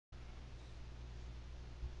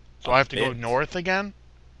So I have to go north again?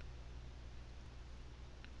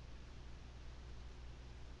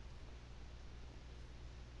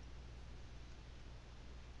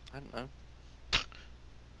 I don't know.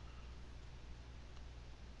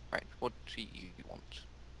 Right, what do you want?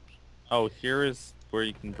 Oh, here is where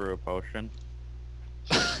you can brew a potion.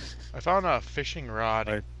 I found a fishing rod.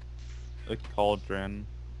 Right. A cauldron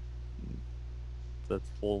that's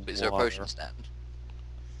full of Is there a water. potion stand?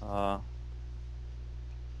 That's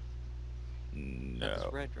No.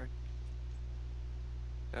 red, right?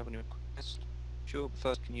 Have any request? Sure, but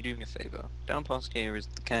first can you do me a favour? Down past here is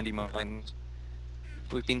the candy mines.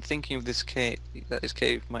 We've been thinking of this cave, that this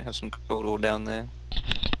cave might have some gold ore down there.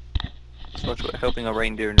 So we're helping our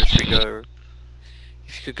reindeer industry go.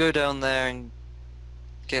 If you could go down there and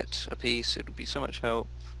get a piece, it would be so much help.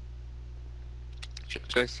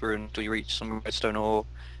 Just go through until you reach some redstone ore,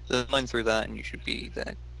 then mine through that and you should be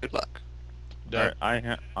there. Good luck.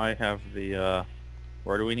 Alright, I have the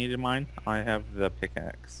where do we need to mine? I have the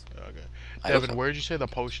pickaxe. Okay. I Devin, also- where did you say the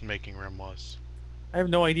potion making room was? I have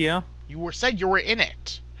no idea. Said you were in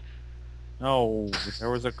it. No, there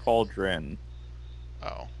was a cauldron.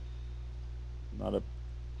 Oh. Not a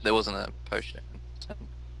There wasn't a potion.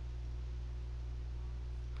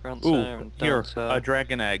 Ooh, and here, dancer. a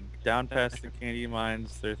dragon egg. Down past the candy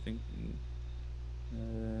mines, they're thinking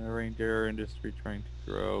reindeer industry trying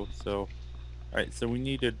to grow. So, alright, so we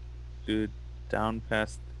need to do down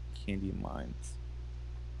past the candy mines.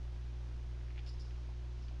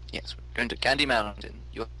 Yes, we're going to Candy Mountain.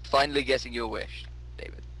 You're finally getting your wish,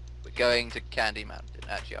 David. We're going to Candy Mountain.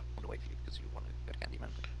 Actually, I want to wait for you because you want to go to Candy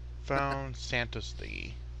Mountain. Found Santa's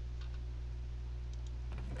thingy.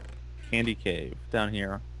 Candy cave down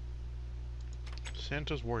here.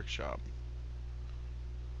 Santa's workshop.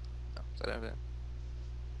 Oh, is that over there?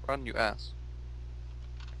 Run, you ass.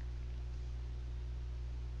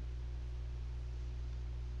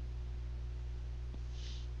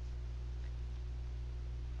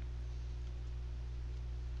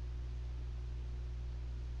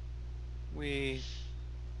 We...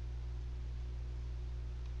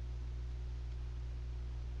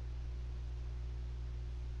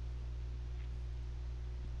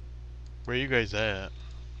 Where you guys at?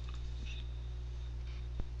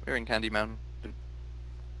 We're in Candy Mountain.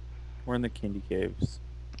 We're in the candy caves.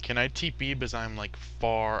 Can I TP because I'm like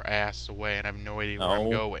far ass away and I have no idea where I'm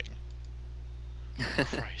No. going?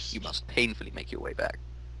 Christ. You must painfully make your way back.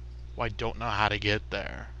 Well, I don't know how to get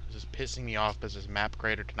there. This is pissing me off because this map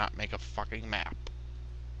creator did not make a fucking map.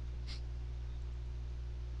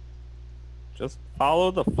 Just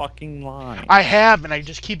follow the fucking line. I have, and I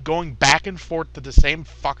just keep going back and forth to the same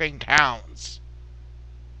fucking towns.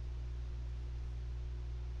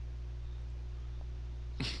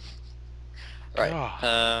 Right.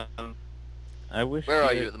 God. I wish. Where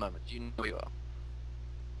are you at the moment? Do you know where you are?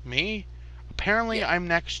 Me? Apparently Yeah. I'm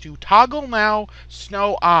next to Toggle Now,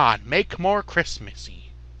 Snow On, Make More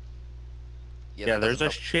Christmassy. Yeah, that there's a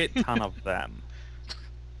doesn't shit ton of them.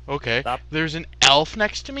 Okay, Stop. there's an elf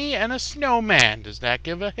next to me and a snowman. Does that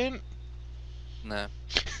give a hint? help.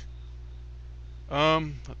 No.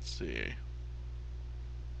 Let's see.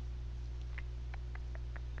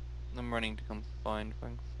 I'm running to come find if I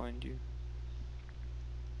can find you.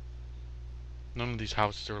 None of these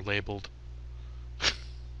houses are labeled.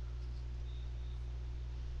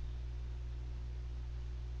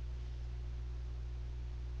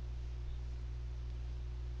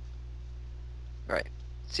 Right.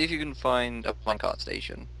 See if you can find a minecart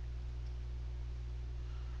station.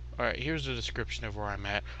 Alright, here's the description of where I'm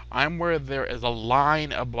at. I'm where there is a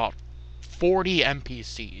line of about 40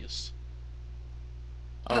 NPCs.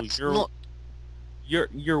 Oh, That's you're not...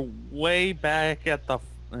 you're way back at the.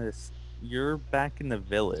 You're back in the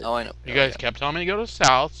village. Oh, I know. You guys kept telling me to go to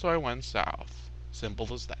south, so I went south.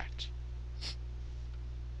 Simple as that.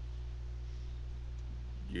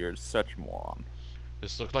 You're such a moron.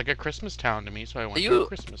 This looked like a Christmas town to me, so I went Are to a you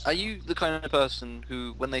Christmas are town. you the kind of person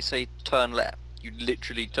who, when they say turn left, you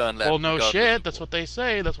literally turn left? Well, no regardless shit, of that's what they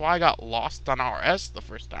say. That's why I got lost on RS the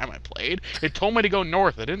first time I played. It told me to go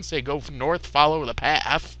north. It didn't say go north, follow the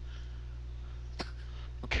path.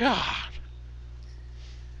 God.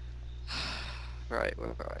 Right, where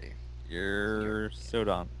are you? You're so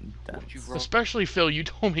dense. Would you roll? Especially, Phil, you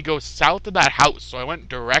told me go south of that house, so I went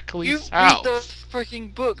directly You south. read the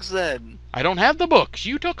freaking books then! I don't have the books.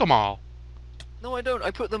 You took them all. No, I don't.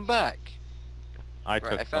 I put them back. I Right,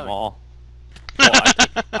 took I found them it. all. Well,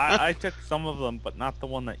 I took some of them, but not the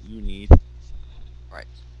one that you need. Right.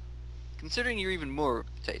 Considering you're even more of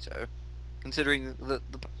a potato, considering that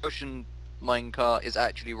the potion minecart is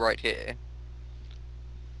actually right here.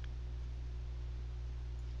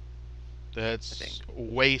 That's think.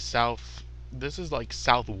 way south. This is like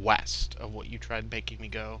southwest of what you tried making me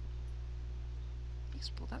go.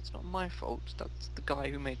 Yes, well, that's not my fault. That's the guy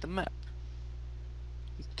who made the map.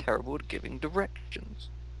 He's terrible at giving directions.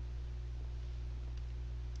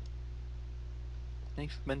 Any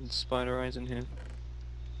fermented spider eyes in here?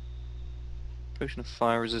 Potion of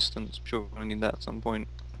fire resistance. I'm sure we're gonna need that at some point.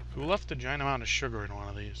 Who left a giant amount of sugar in one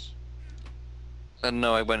of these?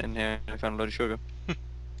 No, I went in here and I found a load of sugar. How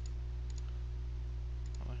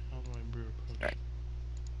the hell do I brew a potion? Right.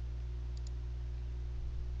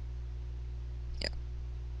 Yeah.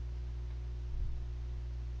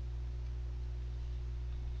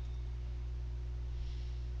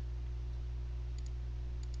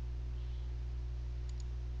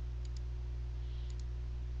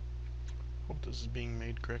 Hope this is being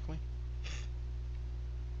made correctly.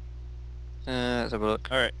 Let's have a look.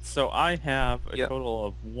 Alright, so I have a Yep. total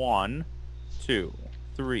of 1, 2,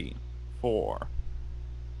 3, 4,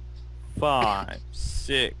 5,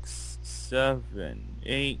 6, 7,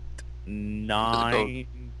 8, 9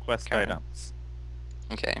 quest Carry on. items.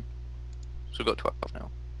 Okay. So we've got 12 now.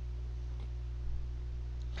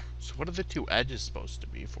 So what are the two edges supposed to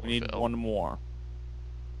be for, We need Phil? one more.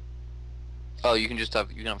 Oh, you can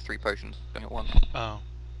have 3 potions going at once. Oh.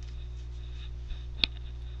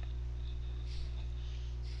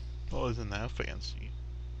 Well, isn't that fancy?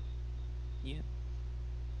 Yeah.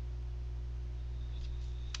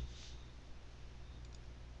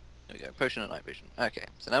 There we go. Potion of night vision. Okay,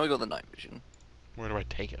 so now we got the night vision. Where do I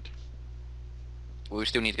take it? Well, we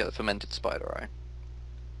still need to get the fermented spider eye.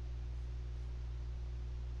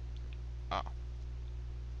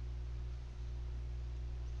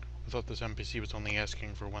 I thought this NPC was only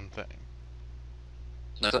asking for one thing.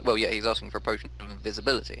 No, well, yeah, he's asking for a potion of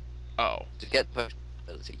invisibility. Oh. To get the potion of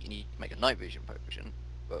invisibility, you need to make a night vision potion.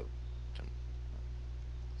 Well,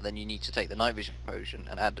 then you need to take the night vision potion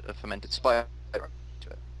and add a fermented spider to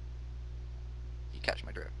it. You catch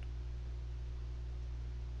my drift.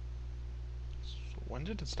 So when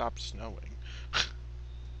did it stop snowing? That's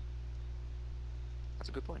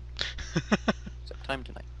a good point. So time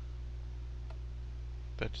tonight.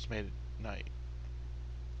 That just made it night.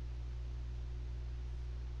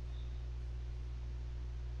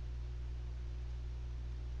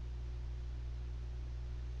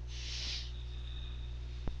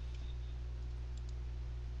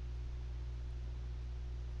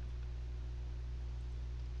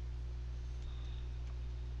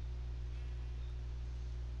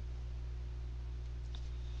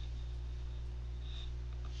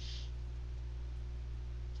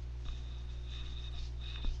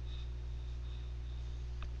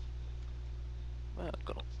 Well, I've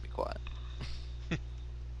got to be quiet.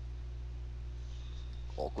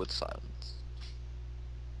 Awkward silence.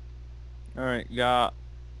 Alright, got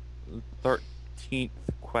 13th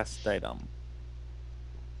quest item.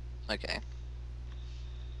 Okay.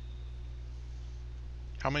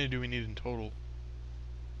 How many do we need in total?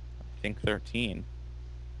 I think 13.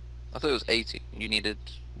 I thought it was 80. You needed...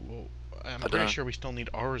 Whoa. I'm don't pretty know. sure we still need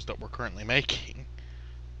ours that we're currently making.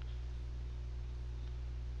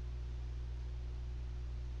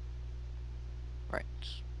 Right.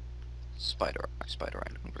 Spider eye. Spider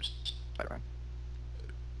eye. Looking for spider eye.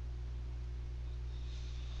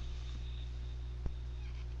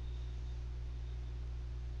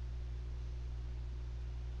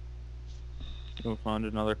 We'll find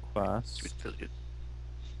another quest. Sweet villages.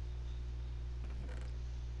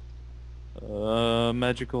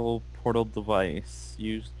 Magical portal device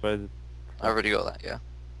used by the... I already got that, yeah.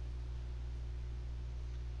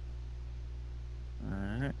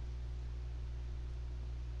 Alright.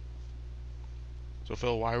 So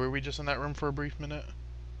Phil, why were we just in that room for a brief minute?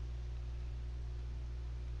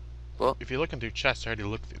 Well, If you're looking through chests, I already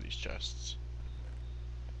looked through these chests.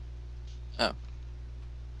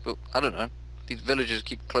 well, I don't know. These villagers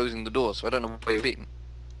keep closing the door, so I don't know where you've been.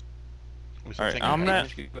 We Alright, think I'm about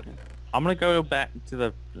not- I'm gonna go back to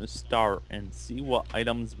the start and see what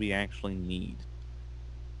items we actually need.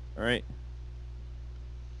 Alright?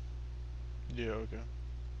 it. Yeah, okay.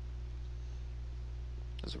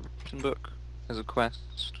 There's a written book. There's a quest.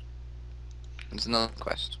 There's another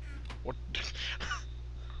quest. What?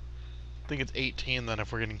 I think it's 18 then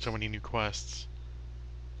if we're getting so many new quests.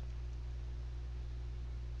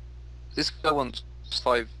 This guy wants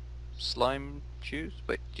 5 slime chews.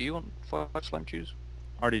 Wait, do you want 5 slime chews?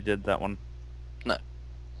 Already did that one.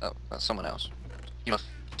 Oh, that's someone else. You must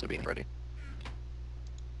have been ready.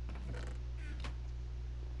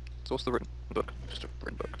 So what's the written book? Just a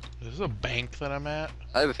written book. Is this a bank that I'm at?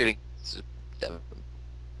 I have a feeling this is Devon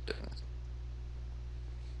doing this.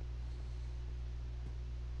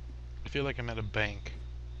 feel like I'm at a bank.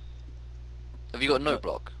 Have you got a note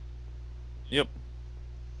block? Yep.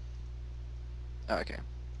 Oh, okay.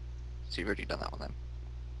 So you've already done that one then.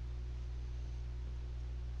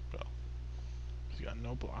 He's got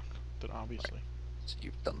no block, then obviously. So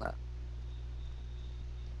you've done that.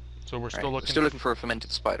 So we're Right, still looking. Still looking for a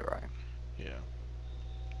fermented spider eye. Yeah.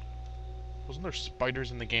 Wasn't there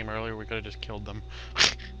spiders in the game earlier? We could have just killed them.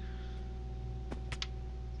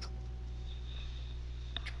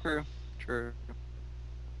 True. True.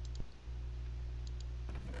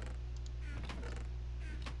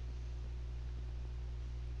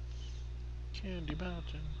 Candy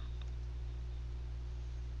Mountain.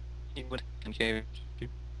 You would cave.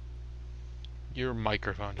 Your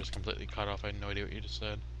microphone just completely cut off. I had no idea what you just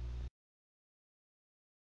said.